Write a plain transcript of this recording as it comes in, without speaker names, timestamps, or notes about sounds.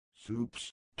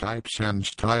Soups, types and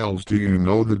styles. Do you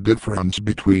know the difference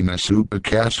between a soup, a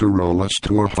casserole, a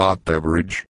stew, or hot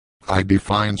beverage? I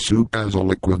define soup as a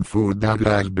liquid food that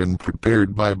has been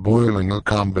prepared by boiling a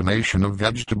combination of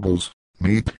vegetables,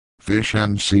 meat, fish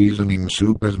and seasoning.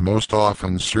 Soup is most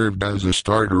often served as a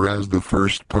starter as the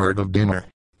first part of dinner,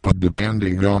 but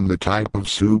depending on the type of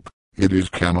soup,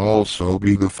 can also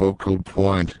be the focal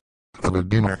point of a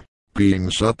dinner,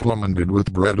 being supplemented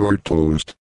with bread or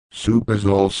toast. Soup is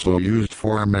also used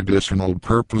for medicinal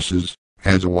purposes,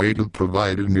 as a way to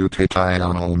provide a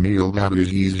nutritional meal that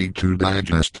is easy to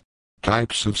digest.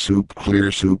 Types of soup.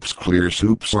 Clear soups. Clear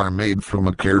soups are made from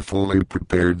a carefully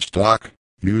prepared stock,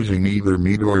 using either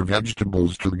meat or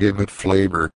vegetables to give it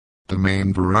flavor. The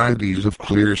main varieties of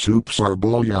clear soups are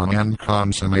bouillon and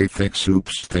consomme. Thick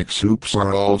soups. Thick soups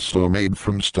are also made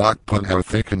from stock but are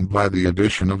thickened by the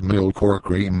addition of milk or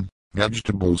cream,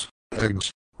 vegetables,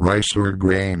 eggs, rice or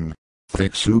grain.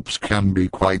 Thick soups can be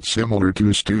quite similar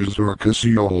to stews or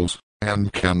casseoles,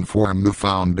 and can form the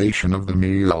foundation of the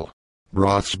meal.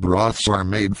 Broths. Broths are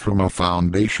made from a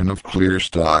foundation of clear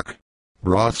stock.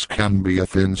 Broths can be a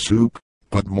thin soup,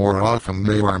 but more often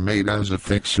they are made as a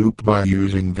thick soup by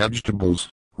using vegetables,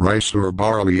 rice or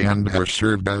barley, and are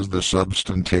served as the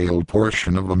substantial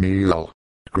portion of a meal.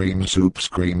 Cream soups.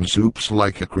 Cream soups,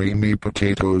 like a creamy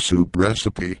potato soup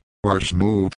recipe, are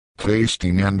smooth, tasty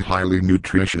and highly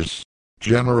nutritious.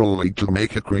 Generally, to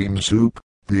make a cream soup,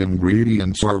 the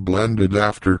ingredients are blended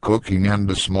after cooking and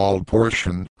a small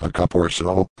portion, a cup or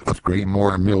so, of cream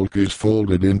or milk is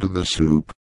folded into the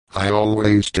soup. I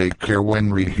always take care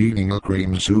when reheating a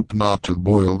cream soup not to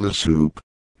boil the soup.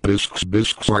 Bisques.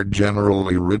 Bisques are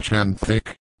generally rich and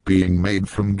thick, being made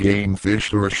from game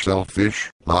fish or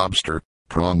shellfish, lobster,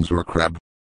 prawns or crab.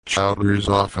 Chowders.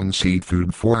 Often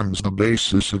seafood forms the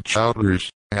basis of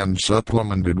chowders, and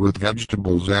supplemented with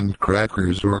vegetables and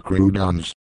crackers or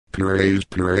croutons. Purees.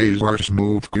 Purees are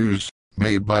smooth stews,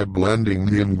 made by blending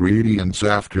the ingredients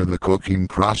after the cooking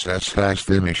process has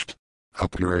finished. A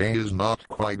puree is not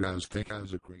quite as thick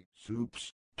as a cream.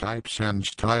 Soups, types and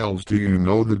styles. Do you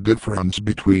know the difference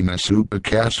between a soup, a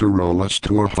casserole, a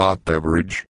stew, or hot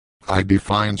beverage? I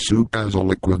define soup as a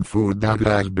liquid food that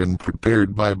has been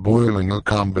prepared by boiling a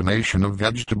combination of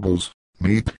vegetables,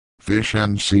 meat, fish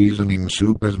and seasoning.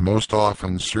 Soup is most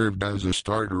often served as a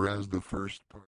starter as the first part.